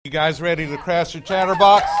You guys ready to crash your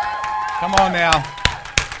chatterbox? Come on now.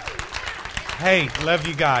 Hey, love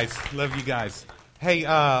you guys. Love you guys. Hey,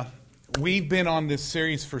 we've been on this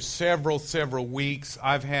series for several weeks.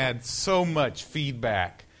 I've had so much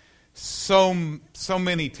feedback, so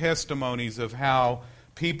many testimonies of how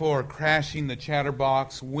people are crashing the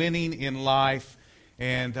chatterbox, winning in life.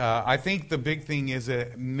 And I think the big thing is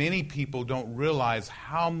that many people don't realize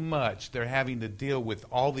how much they're having to deal with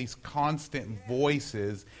all these constant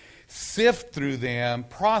voices, sift through them,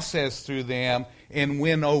 process through them, and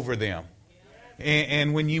win over them.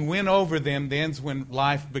 And when you win over them, then's when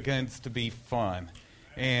life begins to be fun.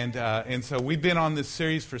 And so we've been on this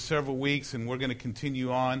series for several weeks, and we're going to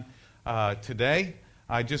continue on today.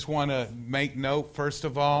 I just want to make note, first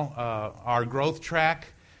of all, our growth track.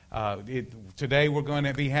 Today we're going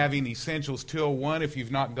to be having Essentials 201. If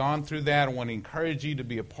you've not gone through that, I want to encourage you to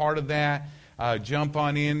be a part of that. Jump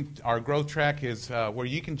on in. Our growth track is where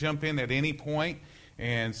you can jump in at any point.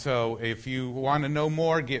 And so if you want to know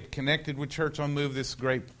more, get connected with Church on Move. This is a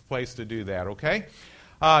great place to do that, okay?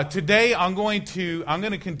 Today I'm going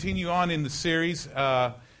to continue on in the series,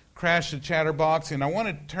 Crash the Chatterbox, and I want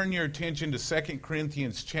to turn your attention to 2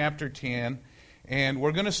 Corinthians chapter 10, and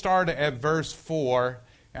we're going to start at verse 4.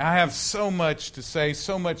 I have so much to say,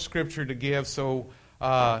 so much scripture to give, so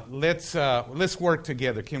let's work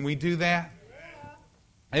together. Can we do that?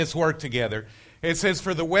 Let's work together. It says,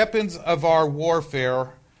 "For the weapons of our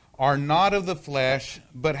warfare are not of the flesh,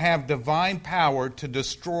 but have divine power to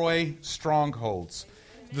destroy strongholds."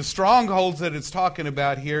 The strongholds that it's talking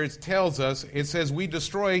about here, it says we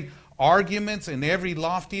destroy arguments and every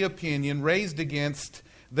lofty opinion raised against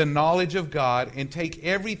the knowledge of God and take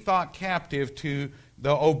every thought captive to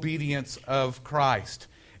the obedience of Christ.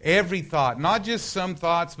 Every thought, not just some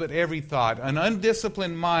thoughts, but every thought. An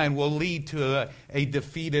undisciplined mind will lead to a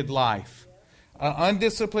defeated life. An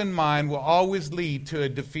undisciplined mind will always lead to a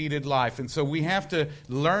defeated life. And so we have to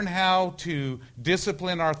learn how to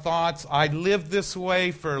discipline our thoughts. I lived this way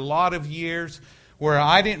for a lot of years where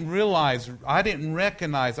I didn't realize, I didn't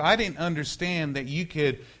recognize, I didn't understand that you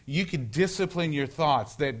could discipline your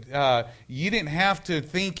thoughts, that you didn't have to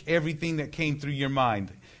think everything that came through your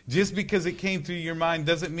mind. Just because it came through your mind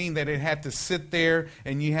doesn't mean that it had to sit there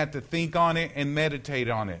and you had to think on it and meditate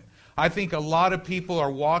on it. I think a lot of people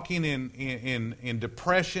are walking in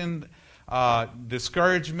depression,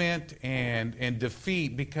 discouragement, and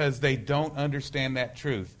defeat because they don't understand that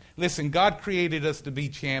truth. Listen, God created us to be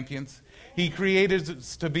champions. He created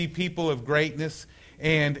us to be people of greatness.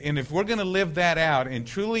 And if we're going to live that out and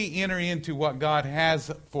truly enter into what God has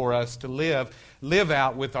for us to live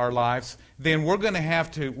out with our lives, then we're going to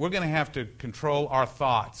have to control our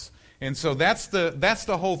thoughts. And so that's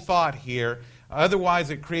the whole thought here. Otherwise,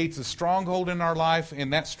 it creates a stronghold in our life,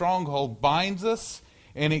 and that stronghold binds us,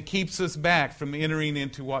 and it keeps us back from entering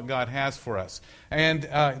into what God has for us. And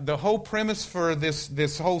the whole premise for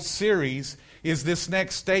this whole series is this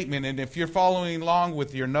next statement. And if you're following along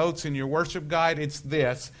with your notes and your worship guide, it's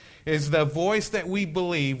this: is the voice that we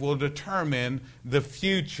believe will determine the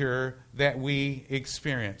future that we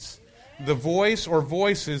experience. The voice or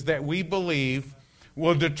voices that we believe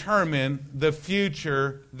will determine the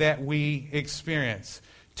future that we experience.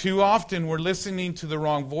 Too often we're listening to the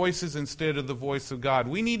wrong voices instead of the voice of God.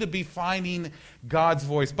 We need to be finding God's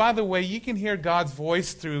voice. By the way, you can hear God's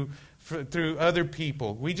voice through other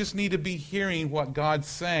people. We just need to be hearing what God's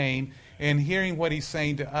saying and hearing what He's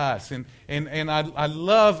saying to us. And I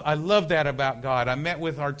love that about God. I met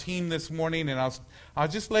with our team this morning, and I was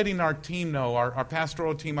just letting our team know, our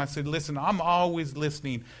pastoral team, I said, listen, I'm always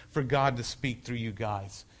listening for God to speak through you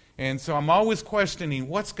guys. And so I'm always questioning,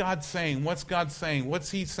 what's God saying? What's God saying?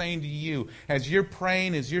 What's He saying to you? As you're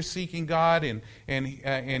praying, as you're seeking God and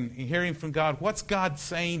hearing from God, what's God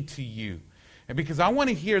saying to you? And because I want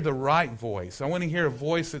to hear the right voice. I want to hear a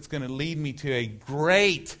voice that's going to lead me to a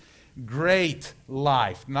great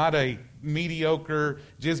life, not a mediocre,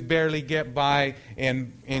 just barely get by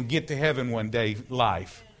and get to heaven one day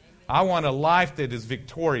life. I want a life that is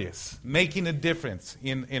victorious, making a difference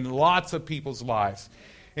in lots of people's lives.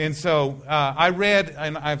 And so I read,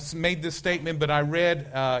 and I've made this statement, but I read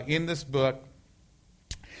in this book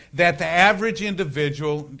that the average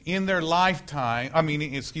individual in their lifetime,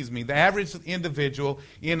 the average individual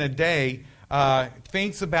in a day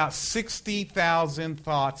thinks about 60,000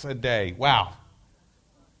 thoughts a day. Wow.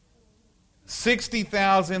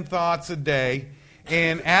 60,000 thoughts a day.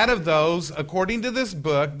 And out of those, according to this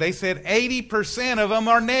book, they said 80% of them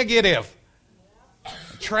are negative.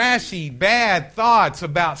 Trashy, bad thoughts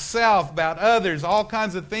about self, about others, all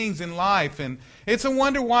kinds of things in life. It's a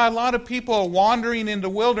wonder why a lot of people are wandering in the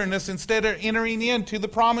wilderness instead of entering into the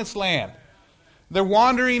promised land. They're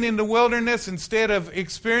wandering in the wilderness instead of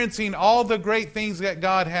experiencing all the great things that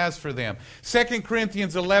God has for them. 2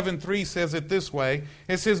 Corinthians 11:3 says it this way.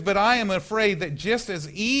 It says, "But I am afraid that just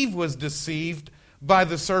as Eve was deceived by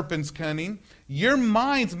the serpent's cunning, your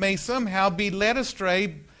minds may somehow be led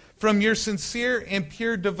astray from your sincere and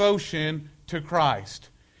pure devotion to Christ."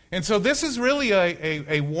 And so this is really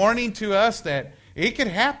a warning to us that it could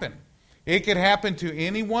happen. It could happen to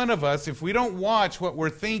any one of us if we don't watch what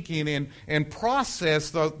we're thinking and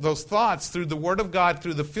process those thoughts through the Word of God,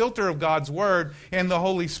 through the filter of God's Word and the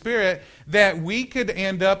Holy Spirit, that we could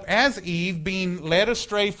end up, as Eve, being led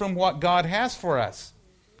astray from what God has for us.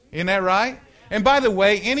 Isn't that right? And by the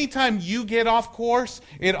way, anytime you get off course,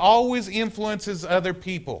 it always influences other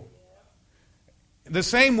people. The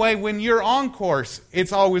same way when you're on course,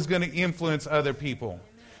 it's always going to influence other people.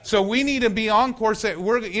 So we need to be on course that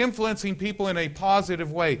we're influencing people in a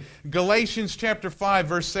positive way. Galatians chapter 5,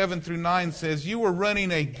 verse 7 through 9 says, "You were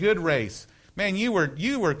running a good race." Man, you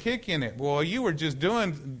were kicking it, boy. You were just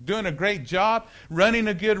doing a great job, running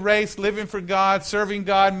a good race, living for God, serving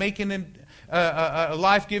God, making a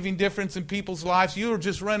life-giving difference in people's lives. You were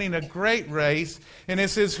just running a great race. And it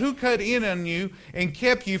says, "Who cut in on you and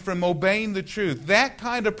kept you from obeying the truth?" That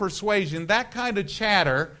kind of persuasion, that kind of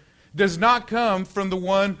chatter does not come from the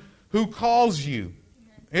one who calls you.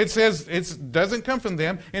 It says it doesn't come from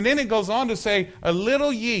them. And then it goes on to say, a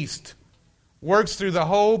little yeast works through the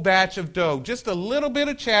whole batch of dough. Just a little bit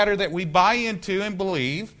of chatter that we buy into and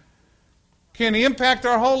believe can impact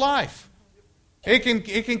our whole life. It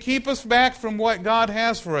can keep us back from what God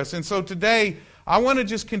has for us. And so today, I want to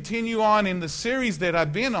just continue on in the series that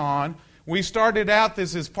I've been on. We started out,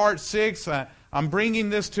 this is part 6. I'm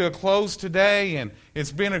bringing this to a close today, and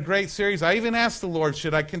it's been a great series. I even asked the Lord,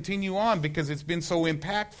 should I continue on, because it's been so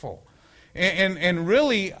impactful. And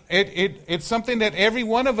really, it's something that every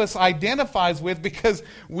one of us identifies with, because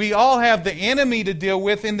we all have the enemy to deal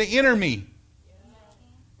with in the inner me.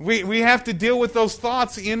 We have to deal with those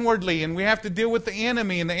thoughts inwardly, and we have to deal with the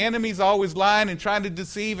enemy, and the enemy's always lying and trying to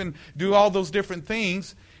deceive and do all those different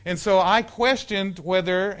things. And so I questioned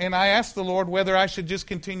whether, and I asked the Lord whether I should just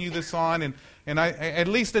continue this on, and I, at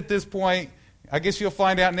least at this point, I guess you'll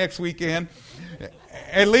find out next weekend,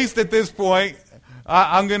 at least at this point,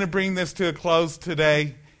 I'm going to bring this to a close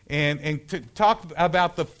today and to talk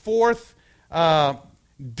about the fourth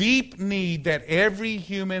deep need that every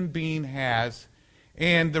human being has.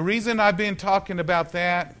 And the reason I've been talking about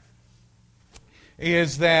that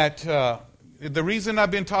is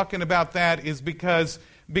because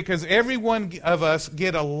every one of us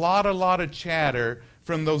get a lot of chatter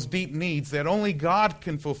from those deep needs that only God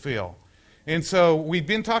can fulfill. And so we've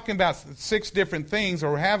been talking about 6 different things,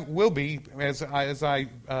 or will be as I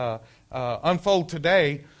unfold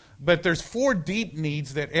today. But there's 4 deep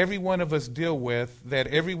needs that every one of us deal with, that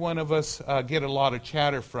every one of us get a lot of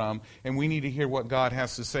chatter from, and we need to hear what God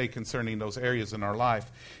has to say concerning those areas in our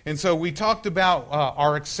life. And so we talked about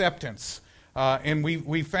our acceptance. And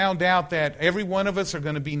we found out that every one of us are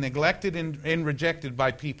going to be neglected and rejected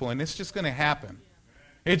by people, and it's just going to happen.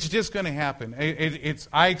 It's just going to happen.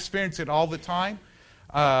 I experience it all the time.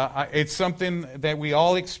 It's something that we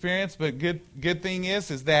all experience, but good thing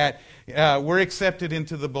is that we're accepted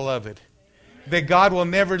into the beloved. That God will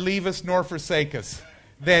never leave us nor forsake us.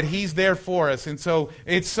 That He's there for us. And so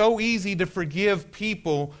it's so easy to forgive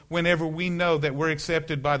people whenever we know that we're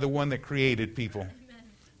accepted by the one that created people.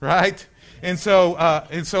 Right? And so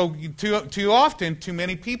too often, too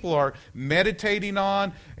many people are meditating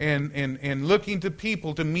on and looking to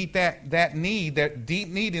people to meet that need, that deep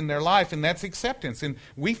need in their life, and that's acceptance. And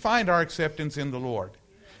we find our acceptance in the Lord.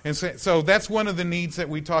 And so that's one of the needs that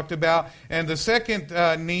we talked about. And the second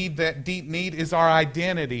need, that deep need, is our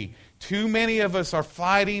identity. Too many of us are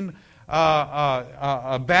fighting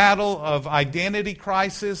a battle of identity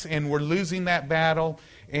crisis, and we're losing that battle.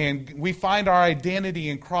 And we find our identity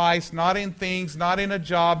in Christ, not in things, not in a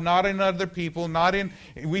job, not in other people,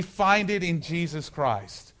 we find it in Jesus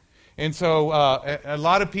Christ. And so a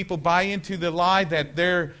lot of people buy into the lie that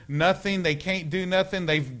they're nothing, they can't do nothing,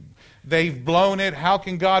 they've blown it. How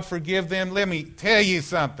can God forgive them? Let me tell you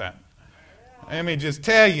something. Let me just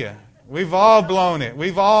tell you, we've all blown it.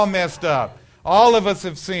 We've all messed up. All of us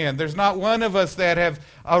have sinned. There's not one of us that have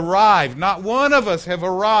arrived. Not one of us have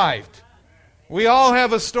arrived. We all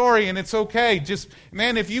have a story, and it's okay. Just,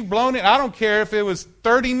 man, if you've blown it, I don't care if it was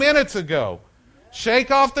 30 minutes ago. Shake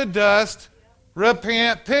off the dust,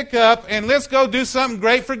 repent, pick up, and let's go do something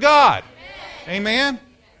great for God. Amen?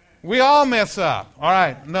 We all mess up. All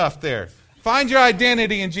right, enough there. Find your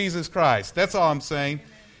identity in Jesus Christ. That's all I'm saying.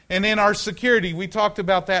 And then our security, we talked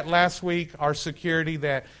about that last week, our security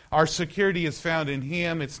is found in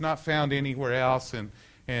Him. It's not found anywhere else.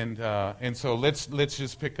 And so let's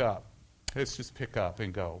just pick up. Let's just pick up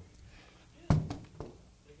and go.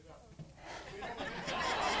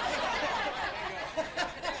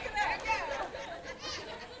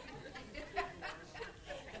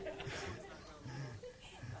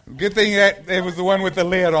 Good thing that it was the one with the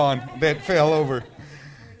lid on that fell over.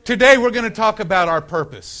 Today we're going to talk about our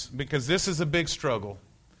purpose, because this is a big struggle.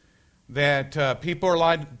 That people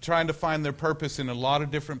are trying to find their purpose in a lot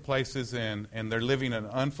of different places, and they're living an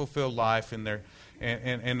unfulfilled life.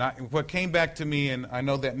 What came back to me, and I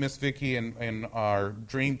know that Miss Vicki and our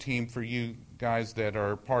dream team, for you guys that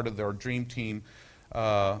are part of our dream team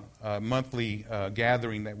monthly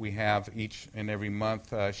gathering that we have each and every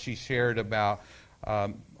month, she shared about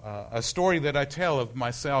a story that I tell of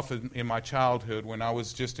myself in my childhood when I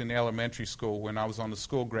was just in elementary school, when I was on the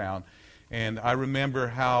school ground. And I remember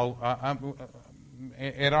how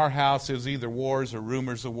at our house it was either wars or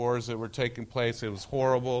rumors of wars that were taking place. It was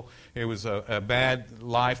horrible. It was a bad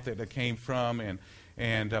life that it came from.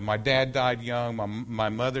 And my dad died young. My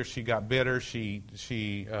mother, she got bitter. She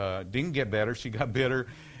didn't get better. She got bitter.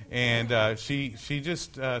 And she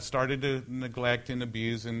just started to neglect and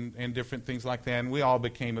abuse and different things like that. And we all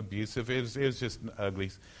became abusive. It was just an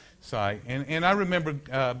ugly sight. And I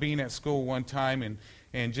remember being at school one time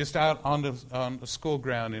and just out on the school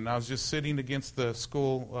ground, and I was just sitting against the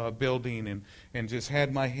school building and just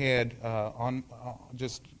had my head on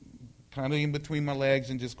just kind of in between my legs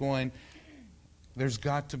and just going, there's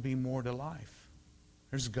got to be more to life.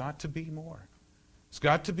 There's got to be more. It's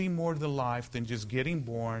got to be more to life than just getting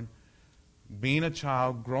born, being a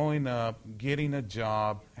child, growing up, getting a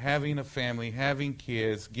job, having a family, having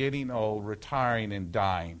kids, getting old, retiring, and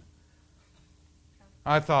dying.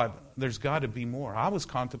 I thought, there's got to be more. I was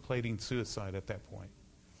contemplating suicide at that point.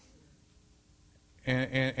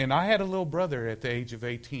 And I had a little brother at the age of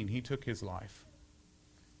 18. He took his life.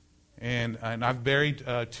 And I've buried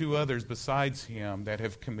 2 others besides him that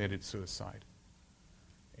have committed suicide.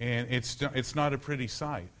 And it's not a pretty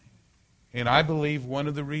sight. And I believe one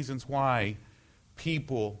of the reasons why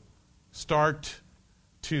people start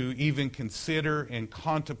to even consider and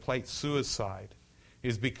contemplate suicide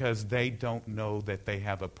is because they don't know that they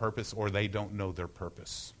have a purpose, or they don't know their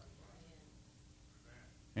purpose.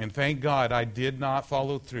 And thank God I did not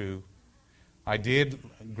follow through. I did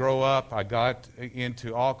grow up. I got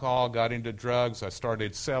into alcohol, got into drugs. I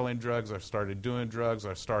started selling drugs. I started doing drugs.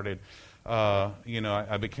 I started...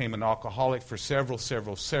 I became an alcoholic for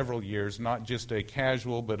several years, not just a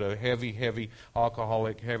casual, but a heavy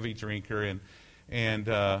alcoholic, heavy drinker, and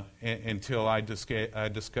until I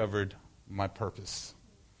discovered my purpose.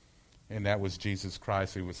 And that was Jesus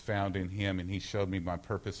Christ. It was found in Him, and He showed me my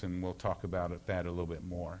purpose, and we'll talk about that a little bit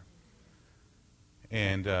more.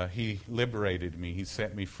 And He liberated me. He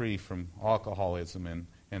set me free from alcoholism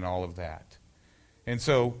and all of that. And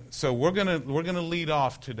so we're gonna lead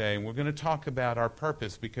off today, and we're gonna talk about our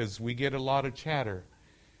purpose, because we get a lot of chatter,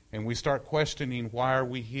 and we start questioning, why are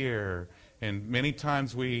we here? And many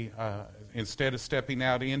times we, instead of stepping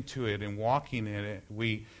out into it and walking in it,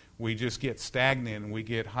 we just get stagnant, and we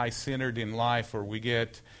get high-centered in life, or we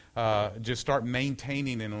get just start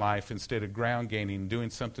maintaining in life instead of ground gaining,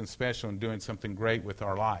 doing something special and doing something great with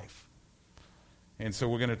our life. And so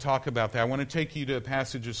we're going to talk about that. I want to take you to a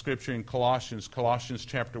passage of Scripture in Colossians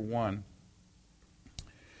chapter 1.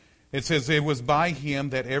 It says, "It was by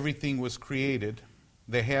Him that everything was created,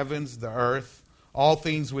 the heavens, the earth, all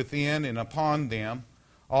things within and upon them,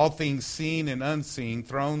 all things seen and unseen,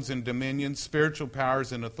 thrones and dominions, spiritual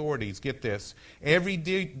powers and authorities." Get this. Every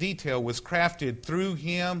detail was crafted through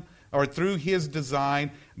Him, or through His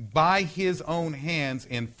design, by His own hands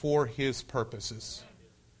and for His purposes.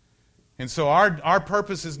 And so our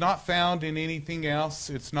purpose is not found in anything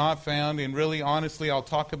else. It's not found in, really, honestly, I'll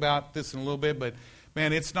talk about this in a little bit, but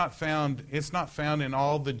man, it's not found in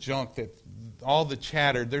all the junk, all the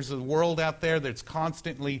chatter. There's a world out there that's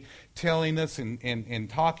constantly telling us and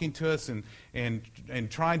talking to us and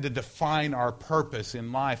trying to define our purpose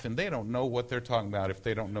in life, and they don't know what they're talking about if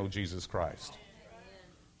they don't know Jesus Christ.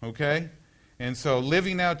 Okay? And so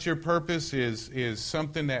living out your purpose is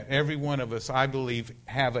something that every one of us, I believe,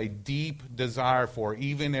 have a deep desire for.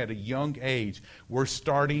 Even at a young age, we're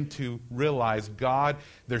starting to realize, God,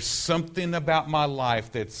 there's something about my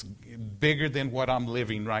life that's bigger than what I'm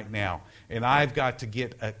living right now. And I've got to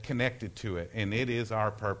get connected to it. And it is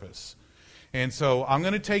our purpose. And so I'm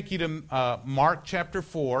going to take you to Mark chapter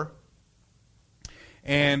 4.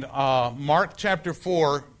 And Mark chapter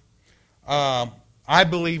 4... I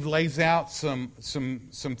believe lays out some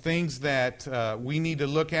things that we need to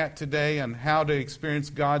look at today on how to experience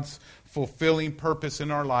God's fulfilling purpose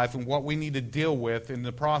in our life and what we need to deal with in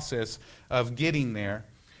the process of getting there.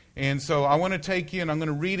 And so I want to take you, and I'm going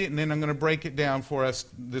to read it, and then I'm going to break it down for us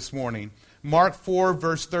this morning. Mark 4,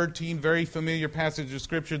 verse 13, very familiar passage of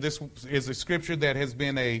Scripture. This is a Scripture that has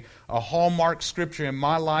been a hallmark Scripture in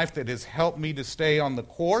my life that has helped me to stay on the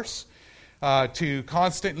course, to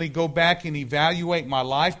constantly go back and evaluate my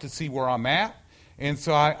life to see where I'm at. And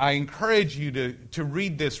so I encourage you to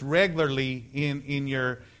read this regularly in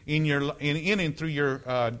and through your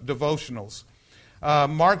devotionals.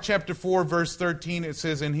 Mark chapter 4, verse 13, it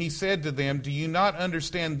says, "And he said to them, 'Do you not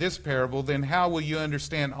understand this parable? Then how will you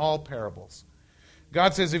understand all parables?'"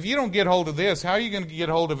 God says, if you don't get hold of this, how are you going to get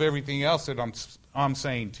hold of everything else that I'm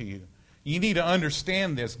saying to you? You need to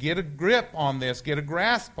understand this. Get a grip on this. Get a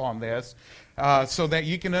grasp on this so that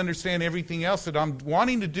you can understand everything else that I'm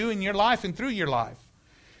wanting to do in your life and through your life.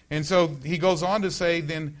 And so he goes on to say,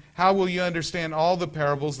 then how will you understand all the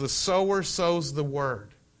parables? The sower sows the word.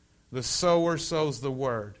 The sower sows the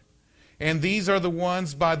word. And these are the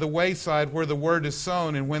ones by the wayside where the word is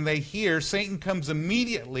sown. And when they hear, Satan comes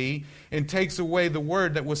immediately and takes away the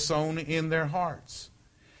word that was sown in their hearts.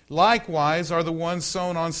 Likewise are the ones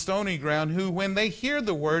sown on stony ground, who, when they hear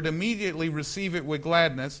the word, immediately receive it with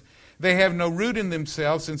gladness. They have no root in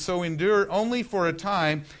themselves, and so endure only for a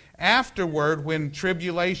time. Afterward, when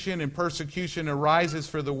tribulation and persecution arises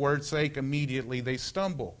for the word's sake, immediately they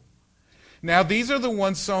stumble. Now these are the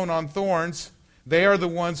ones sown on thorns. They are the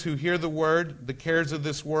ones who hear the word, the cares of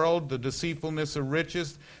this world, the deceitfulness of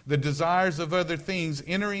riches, the desires of other things,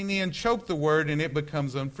 entering in, choke the word, and it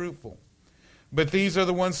becomes unfruitful. But these are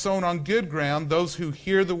the ones sown on good ground, those who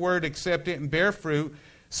hear the word, accept it, and bear fruit,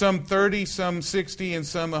 some 30, some 60, and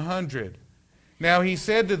some 100. Now he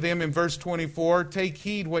said to them in verse 24, take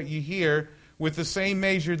heed what you hear. With the same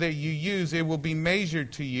measure that you use, it will be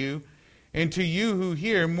measured to you. And to you who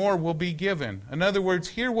hear, more will be given. In other words,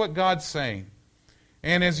 hear what God's saying.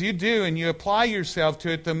 And as you do and you apply yourself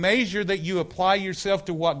to it, the measure that you apply yourself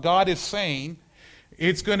to what God is saying,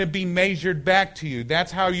 it's going to be measured back to you.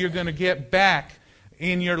 That's how you're going to get back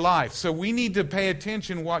in your life. So we need to pay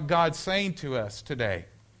attention to what God's saying to us today.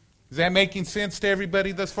 Is that making sense to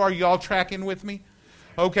everybody thus far? You all tracking with me?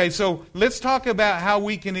 Okay, so let's talk about how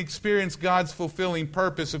we can experience God's fulfilling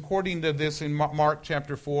purpose according to this in Mark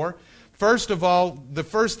chapter 4. First of all, the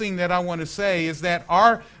first thing that I want to say is that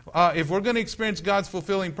if we're going to experience God's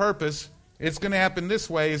fulfilling purpose, it's going to happen this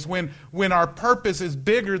way, is when our purpose is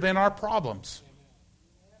bigger than our problems.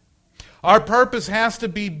 Our purpose has to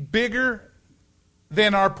be bigger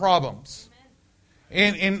than our problems.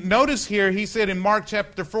 And notice here, he said in Mark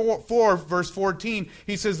chapter 4, verse 14,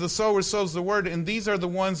 he says, the sower sows the word, and these are the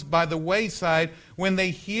ones by the wayside, when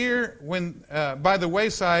they hear, by the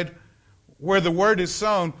wayside where the word is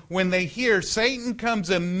sown, when they hear, Satan comes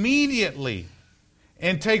immediately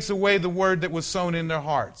and takes away the word that was sown in their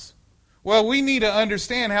hearts. Well, we need to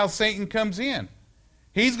understand how Satan comes in.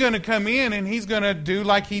 He's going to come in and he's going to do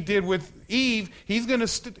like he did with Eve. He's going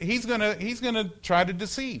to try to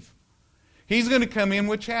deceive. He's going to come in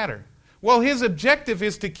with chatter. Well, his objective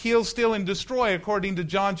is to kill, steal, and destroy, according to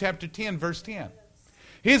John chapter 10, verse 10.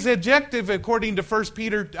 His objective, according to 1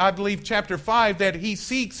 Peter, I believe, chapter 5, that he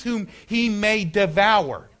seeks whom he may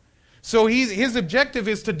devour. So his objective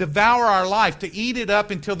is to devour our life, to eat it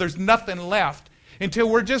up until there's nothing left, until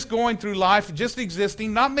we're just going through life, just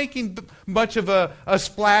existing, not making much of a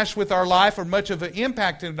splash with our life or much of an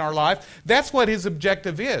impact in our life. That's what his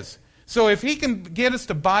objective is. So if he can get us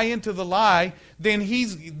to buy into the lie, then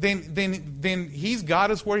he's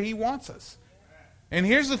got us where he wants us. And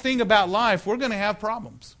here's the thing about life, we're going to have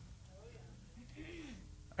problems.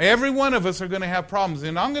 Every one of us are going to have problems.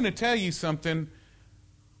 And I'm going to tell you something.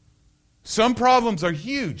 Some problems are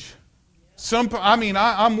huge.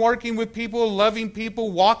 I'm working with people, loving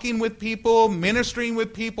people, walking with people, ministering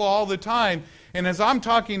with people all the time. And as I'm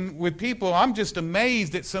talking with people, I'm just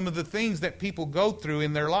amazed at some of the things that people go through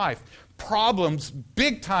in their life. Problems,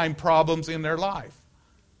 big time problems in their life.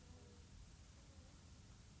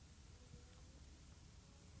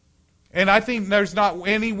 And I think there's not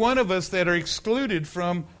any one of us that are excluded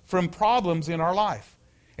from problems in our life.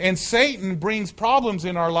 And Satan brings problems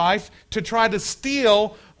in our life to try to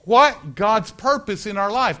steal what? God's purpose in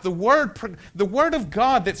our life. The Word of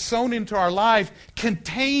God that's sown into our life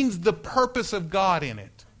contains the purpose of God in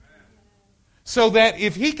it. So that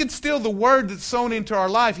if he could steal the Word that's sown into our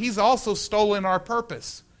life, he's also stolen our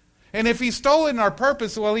purpose. And if he's stolen our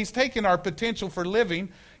purpose, well, he's taken our potential for living.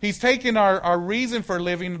 He's taken our reason for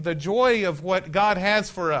living, the joy of what God has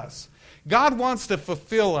for us. God wants to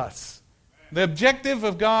fulfill us. The objective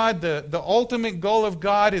of God, the ultimate goal of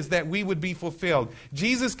God is that we would be fulfilled.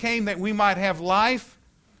 Jesus came that we might have life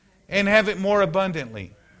and have it more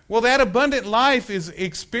abundantly. Well, that abundant life is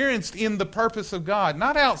experienced in the purpose of God,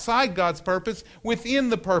 not outside God's purpose, within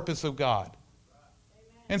the purpose of God.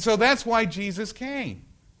 And so that's why Jesus came.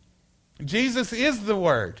 Jesus is the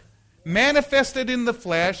Word, manifested in the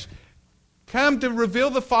flesh, come to reveal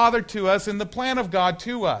the Father to us and the plan of God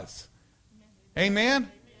to us.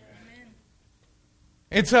 Amen?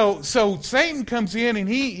 And so Satan comes in and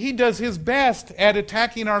he does his best at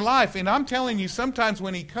attacking our life. And I'm telling you, sometimes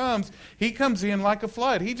when he comes in like a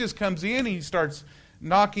flood. He just comes in and he starts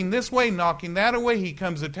knocking this way, knocking that away. He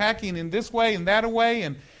comes attacking in this way and that way.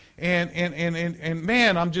 And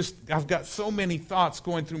man, I've got so many thoughts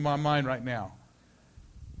going through my mind right now.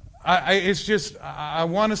 I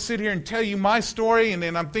want to sit here and tell you my story, and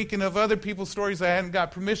then I'm thinking of other people's stories I hadn't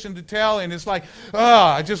got permission to tell, and it's like,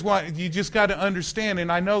 you just got to understand,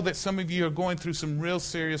 and I know that some of you are going through some real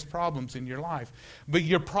serious problems in your life, but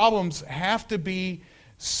your problems have to be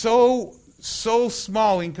so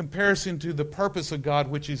small in comparison to the purpose of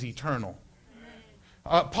God, which is eternal.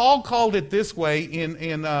 Paul called it this way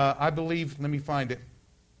in I believe, let me find it,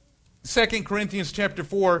 2 Corinthians chapter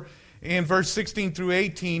 4, in verse 16 through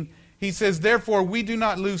 18, he says, "Therefore we do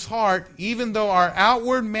not lose heart, even though our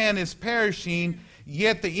outward man is perishing,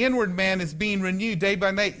 yet the inward man is being renewed day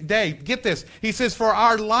by day." Get this. He says, "For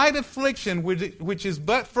our light affliction, which is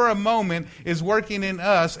but for a moment, is working in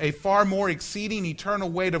us a far more exceeding eternal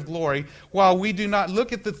weight of glory, while we do not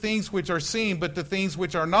look at the things which are seen, but the things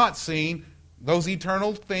which are not seen." Those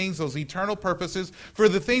eternal things, those eternal purposes. "For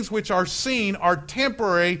the things which are seen are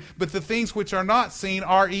temporary, but the things which are not seen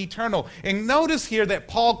are eternal." And notice here that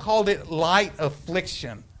Paul called it light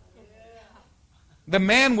affliction. The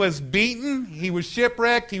man was beaten, he was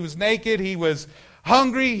shipwrecked, he was naked, he was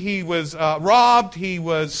hungry, he was robbed, he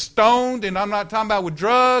was stoned, and I'm not talking about with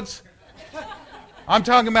drugs. I'm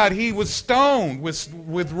talking about he was stoned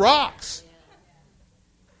with rocks.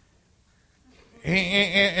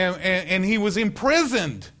 And he was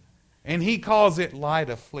imprisoned, and he calls it light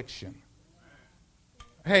affliction.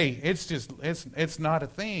 Hey, it's not a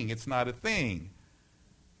thing. It's not a thing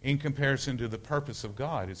in comparison to the purpose of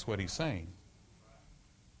God. It's what he's saying.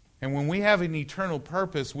 And when we have an eternal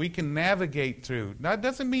purpose, we can navigate through. Now, it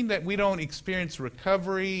doesn't mean that we don't experience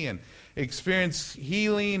recovery and experience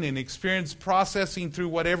healing and experience processing through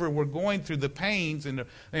whatever we're going through, the pains and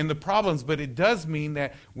the problems, but it does mean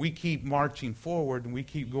that we keep marching forward and we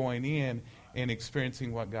keep going in and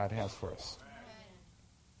experiencing what God has for us.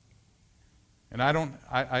 And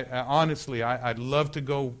honestly, I'd love to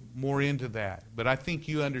go more into that, but I think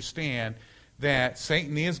you understand that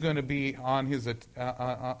Satan is going to be on his,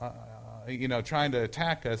 trying to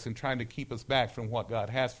attack us and trying to keep us back from what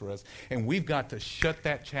God has for us. And we've got to shut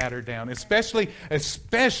that chatter down, especially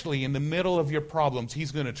in the middle of your problems.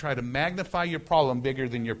 He's going to try to magnify your problem bigger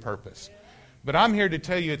than your purpose. But I'm here to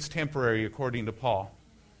tell you it's temporary, according to Paul.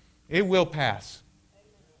 It will pass.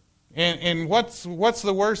 And what's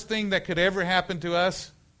the worst thing that could ever happen to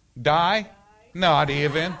us? Die? Not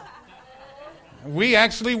even. We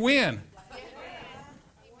actually win.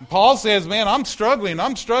 Paul says, man, I'm struggling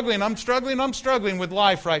with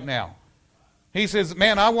life right now. He says,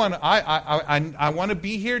 man, I want to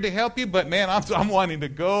be here to help you, but man, I'm wanting to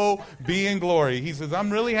go be in glory. He says, I'm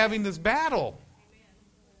really having this battle.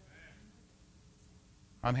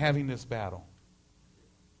 I'm having this battle.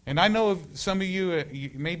 And I know some of you,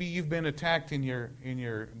 maybe you've been attacked in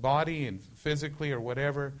your body and physically or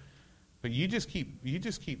whatever, but you just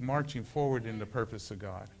keep marching forward in the purpose of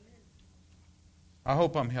God. I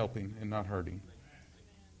hope I'm helping and not hurting.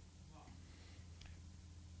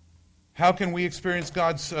 How can we experience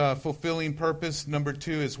God's fulfilling purpose? Number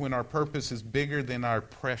 2 is when our purpose is bigger than our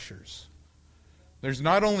pressures. There's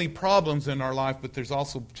not only problems in our life, but there's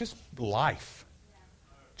also just life.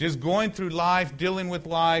 Just going through life, dealing with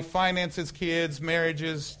life, finances, kids,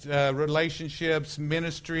 marriages, relationships,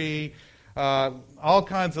 ministry, all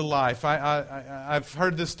kinds of life. I've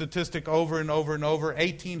heard this statistic over and over and over.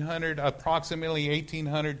 Approximately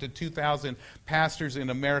 1,800 to 2,000 pastors in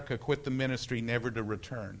America quit the ministry never to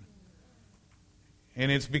return.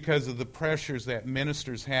 And it's because of the pressures that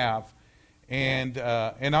ministers have. And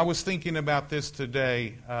I was thinking about this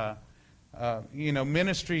today.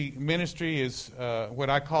 Ministry is what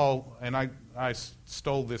I call, and I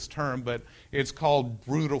stole this term, but it's called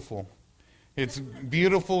brutal. It's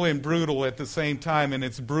beautiful and brutal at the same time, and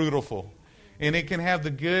it's brutal. And it can have the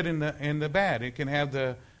good and the bad. It can have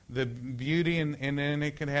the the beauty, and then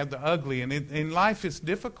it can have the ugly. And life is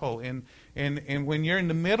difficult. And when you're in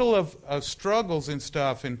the middle of struggles and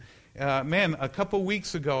stuff, and man, a couple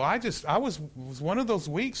weeks ago, I was one of those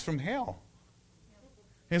weeks from hell.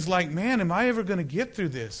 It's like, man, am I ever going to get through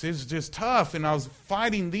this? It's just tough. And I was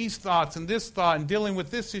fighting these thoughts and this thought and dealing with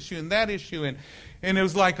this issue and that issue. And it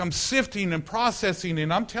was like I'm sifting and processing.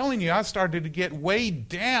 And I'm telling you, I started to get weighed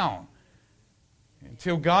down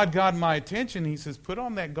until God got my attention. He says, put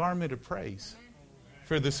on that garment of praise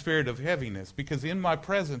for the spirit of heaviness, because in my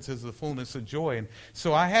presence is the fullness of joy. And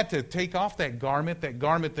so I had to take off that garment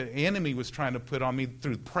the enemy was trying to put on me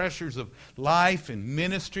through pressures of life and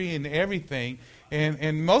ministry and everything.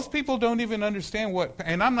 And most people don't even understand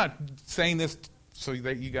and I'm not saying this so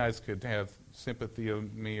that you guys could have sympathy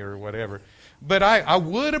of me or whatever, but I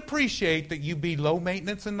would appreciate that you be low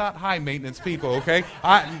maintenance and not high maintenance people, okay?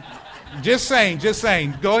 Just saying.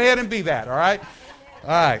 Go ahead and be that, all right? All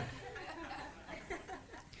right.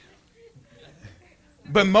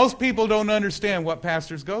 But most people don't understand what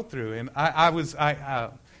pastors go through. And at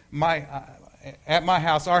my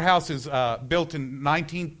house, our house is built in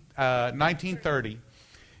 1930.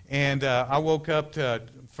 And I woke up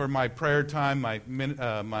for my prayer time,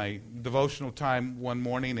 my devotional time one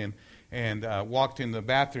morning, and walked in the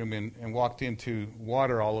bathroom and walked into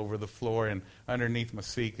water all over the floor, and underneath my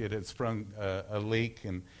sink it had sprung a leak.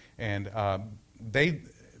 And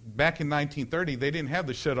back in 1930, they didn't have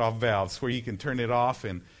the shut-off valves where you can turn it off,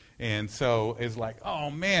 and so it's like, oh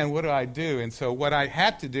man, what do I do? And so what I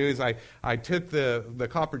had to do is I took the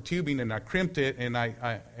copper tubing and I crimped it, and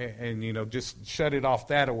I just shut it off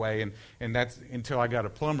that way, and that's until I got a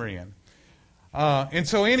plumber in. And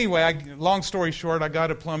so anyway, long story short, I got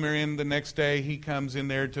a plumber in the next day. He comes in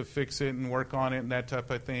there to fix it and work on it and that type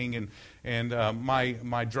of thing. And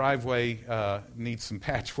my driveway needs some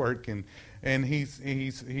patchwork, and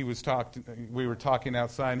we were talking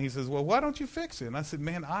outside, and he says, well, why don't you fix it? And I said,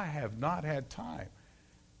 man, I have not had time.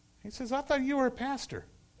 He says, I thought you were a pastor.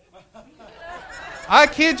 I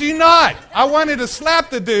kid you not. I wanted to slap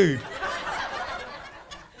the dude.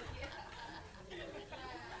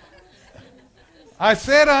 I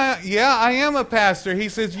said, yeah, I am a pastor. He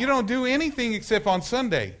says, you don't do anything except on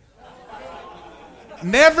Sunday.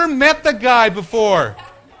 Never met the guy before.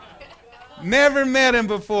 Never met him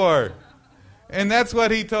before. And that's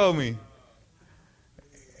what he told me.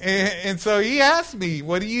 And so he asked me,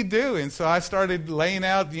 what do you do? And so I started laying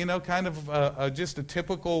out, kind of just a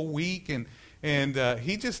typical week. And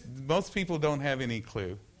most people don't have any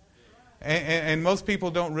clue. And most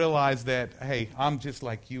people don't realize that, hey, I'm just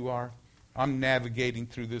like you are. I'm navigating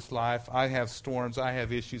through this life. I have storms. I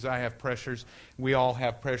have issues. I have pressures. We all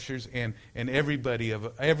have pressures. And every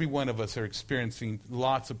one of us are experiencing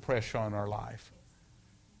lots of pressure on our life.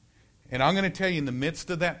 And I'm going to tell you, in the midst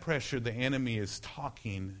of that pressure, the enemy is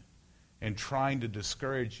talking and trying to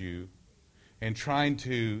discourage you and trying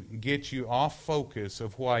to get you off focus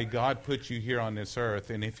of why God put you here on this earth.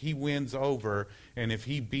 And if he wins over and if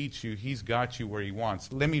he beats you, he's got you where he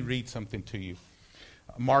wants. Let me read something to you.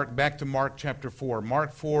 Back to Mark chapter 4.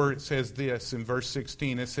 Mark 4 says this in verse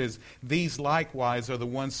 16. It says, these likewise are the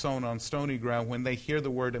ones sown on stony ground. When they hear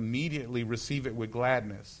the word, immediately receive it with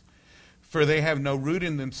gladness. For they have no root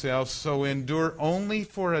in themselves, so endure only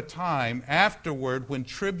for a time. Afterward, when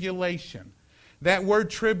tribulation. That word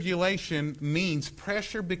tribulation means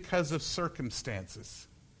pressure because of circumstances.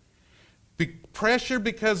 Pressure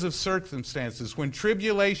because of circumstances. When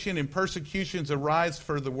tribulation and persecutions arise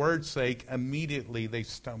for the word's sake, immediately they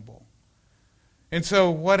stumble. And so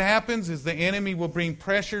what happens is the enemy will bring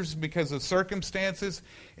pressures because of circumstances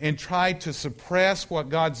and try to suppress what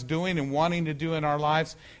God's doing and wanting to do in our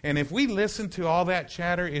lives. And if we listen to all that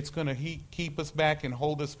chatter, it's going to keep us back and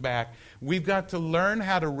hold us back. We've got to learn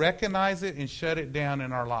how to recognize it and shut it down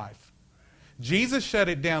in our life. Jesus shut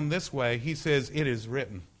it down this way. He says, it is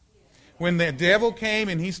written. When the devil came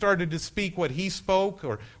and he started to speak what he spoke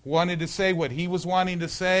or wanted to say what he was wanting to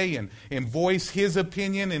say and voice his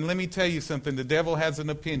opinion, and let me tell you something, the devil has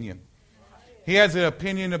an opinion. He has an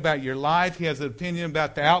opinion about your life. He has an opinion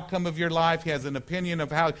about the outcome of your life. He has an opinion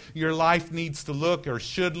of how your life needs to look or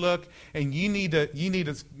should look. And you need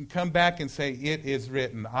to come back and say, it is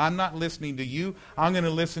written. I'm not listening to you. I'm going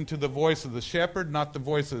to listen to the voice of the shepherd, not the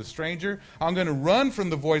voice of the stranger. I'm going to run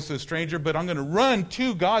from the voice of the stranger, but I'm going to run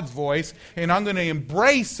to God's voice, and I'm going to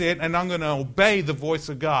embrace it, and I'm going to obey the voice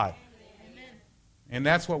of God. And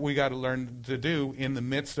that's what we got to learn to do in the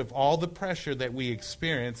midst of all the pressure that we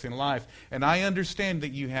experience in life. And I understand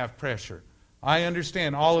that you have pressure. I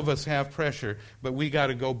understand all of us have pressure, but we got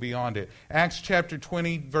to go beyond it. Acts chapter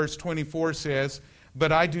 20, verse 24 says,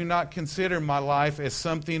 but I do not consider my life as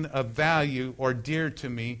something of value or dear to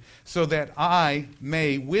me, so that I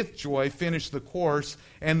may with joy finish the course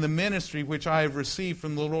and the ministry which I have received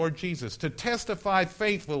from the Lord Jesus, to testify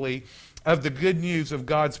faithfully of the good news of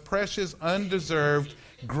God's precious, undeserved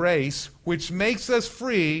grace, which makes us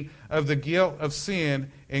free of the guilt of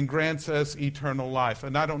sin and grants us eternal life.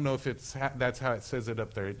 And I don't know if that's how it says it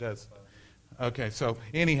up there. It does. Okay, so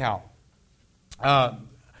anyhow,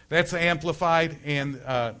 that's Amplified, and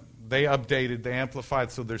they updated the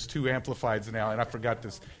Amplified, so there's two Amplifieds now, and I forgot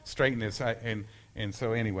to straighten this. And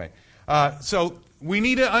so anyway, so we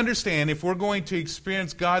need to understand, if we're going to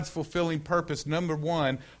experience God's fulfilling purpose, number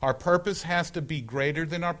one, our purpose has to be greater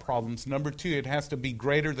than our problems. Number two, it has to be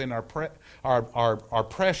greater than our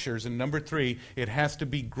pressures. And number three, it has to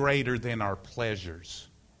be greater than our pleasures.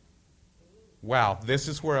 Wow, this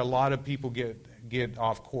is where a lot of people get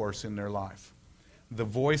off course in their life. The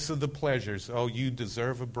voice of the pleasures. Oh, you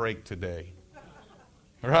deserve a break today.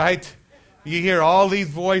 Right? You hear all these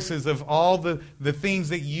voices of all the things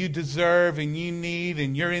that you deserve and you need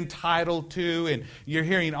and you're entitled to, and you're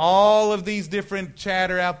hearing all of these different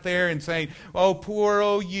chatter out there and saying, "Oh, poor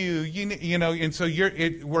old you know." And so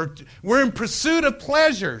we're in pursuit of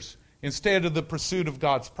pleasures instead of the pursuit of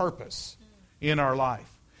God's purpose in our life.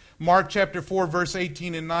 Mark chapter 4, verse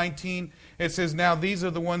 18 and 19, it says, "Now these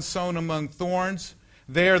are the ones sown among thorns.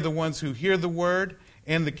 They are the ones who hear the word,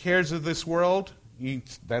 and the cares of this world,"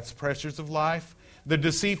 that's pressures of life, "the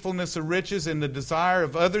deceitfulness of riches and the desire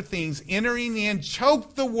of other things entering in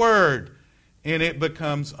choke the word, and it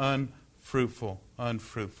becomes unfruitful.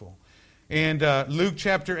 And Luke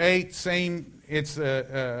chapter 8, same. It's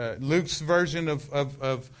Luke's version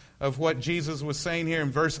of what Jesus was saying here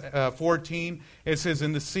in verse 14. It says,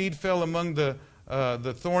 "And the seed fell among the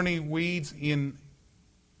thorny weeds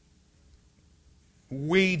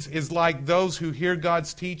Weeds is like those who hear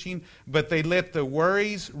God's teaching, but they let the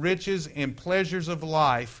worries, riches, and pleasures of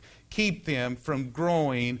life keep them from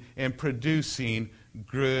growing and producing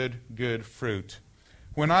good fruit."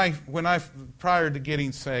 When I prior to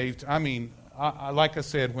getting saved, I mean, like I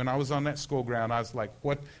said, when I was on that school ground, I was like,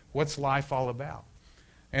 what's life all about?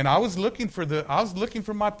 And I was looking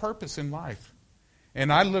for my purpose in life.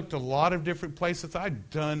 And I looked a lot of different places. I'd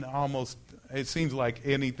done almost, it seems like,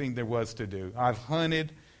 anything there was to do. I've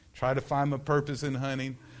hunted, tried to find my purpose in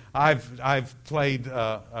hunting. I've played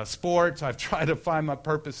sports. I've tried to find my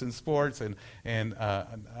purpose in sports, and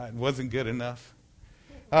it wasn't good enough.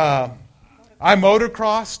 I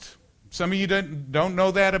motocrossed. Some of you don't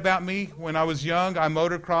know that about me. When I was young, I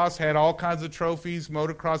motocrossed, had all kinds of trophies.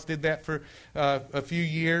 Motocross, did that for a few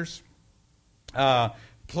years.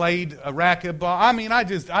 Played a racquetball. I mean, I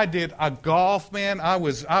did a golf, man. I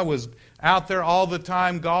was out there all the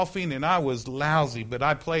time golfing, and I was lousy, but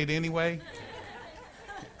I played anyway.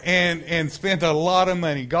 And spent a lot of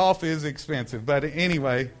money. Golf is expensive, but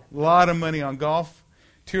anyway, a lot of money on golf.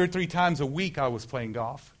 2 or 3 times a week I was playing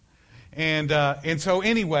golf. And so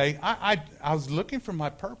anyway, I was looking for my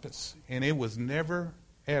purpose, and it was never,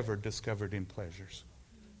 ever discovered in pleasures.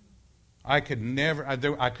 I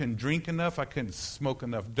couldn't drink enough. I couldn't smoke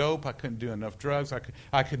enough dope. I couldn't do enough drugs.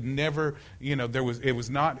 I could never, it was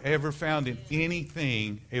not ever found in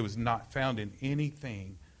anything. It was not found in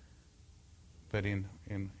anything but in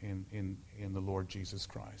the Lord Jesus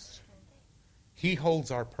Christ. He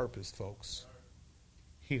holds our purpose, folks.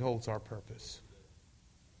 He holds our purpose.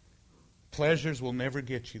 Pleasures will never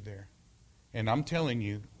get you there. And I'm telling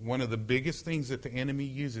you, one of the biggest things that the enemy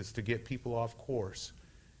uses to get people off course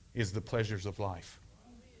is the pleasures of life.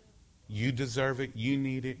 You deserve it. You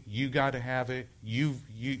need it. You got to have it. You.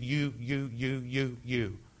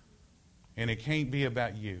 And it can't be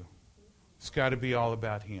about you. It's got to be all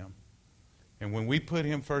about Him. And when we put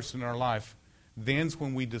Him first in our life, then's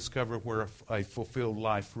when we discover where a fulfilled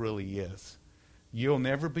life really is. You'll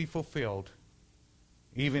never be fulfilled,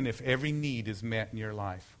 even if every need is met in your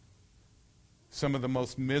life. Some of the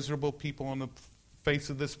most miserable people on the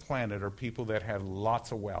face of this planet are people that have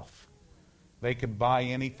lots of wealth. They could buy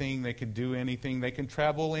anything, they could do anything, they can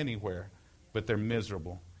travel anywhere, but they're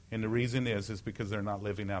miserable. And the reason is because they're not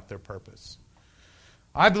living out their purpose.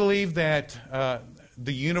 I believe that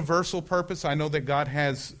the universal purpose, I know that God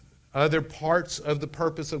has other parts of the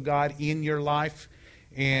purpose of God in your life,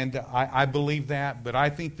 and I believe that, but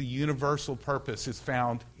I think the universal purpose is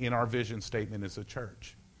found in our vision statement as a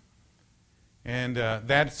church. And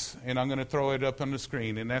I'm going to throw it up on the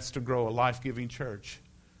screen, and that's to grow a life-giving church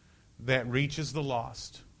that reaches the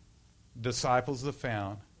lost, disciples the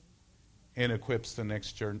found, and equips the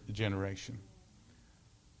next generation.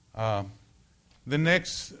 The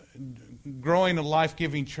next, growing a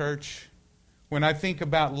life-giving church When I think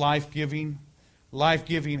about life-giving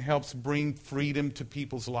helps bring freedom to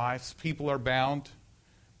people's lives. People are bound.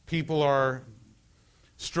 People are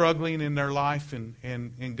struggling in their life,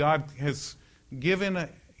 and God has given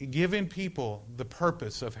people the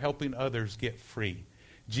purpose of helping others get free.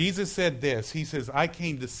 Jesus said this. He says, I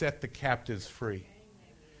came to set the captives free.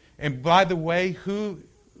 And by the way, who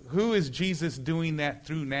is Jesus doing that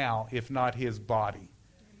through now, if not his body?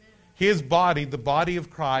 His body, the body of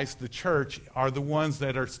Christ, the church, are the ones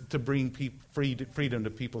that are to bring freedom to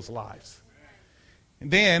people's lives. And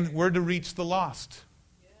then we're to reach the lost.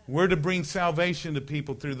 We're to bring salvation to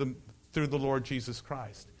people through the Lord Jesus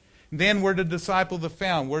Christ. And then we're to disciple the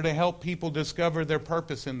found. We're to help people discover their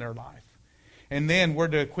purpose in their life. And then we're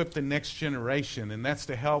to equip the next generation, and that's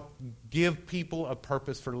to help give people a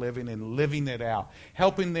purpose for living and living it out.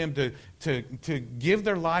 Helping them to give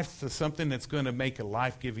their life to something that's going to make a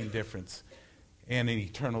life-giving difference and an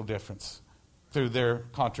eternal difference through their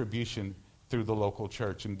contribution through the local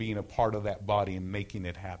church and being a part of that body and making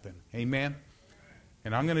it happen. Amen?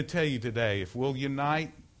 And I'm going to tell you today, if we'll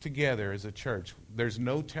unite together as a church, there's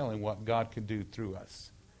no telling what God could do through us.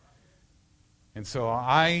 And so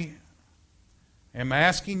I am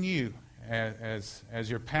asking you as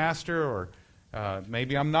your pastor, or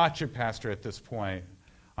maybe I'm not your pastor at this point,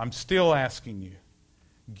 I'm still asking you,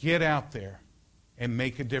 get out there and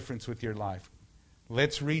make a difference with your life.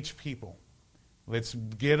 Let's reach people. Let's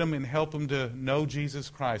get them and help them to know Jesus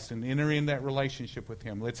Christ and enter in that relationship with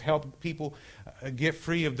him. Let's help people get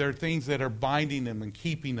free of their things that are binding them and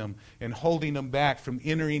keeping them and holding them back from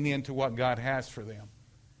entering into what God has for them.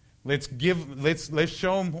 Let's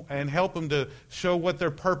show them and help them to show what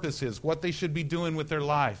their purpose is, what they should be doing with their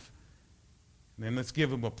life. And then let's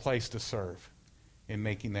give them a place to serve in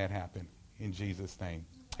making that happen. In Jesus' name.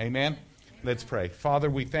 Amen? Let's pray. Father,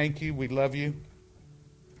 we thank you. We love you.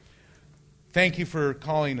 Thank you for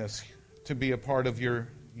calling us to be a part of your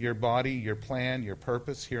body, your plan, your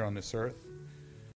purpose here on this earth.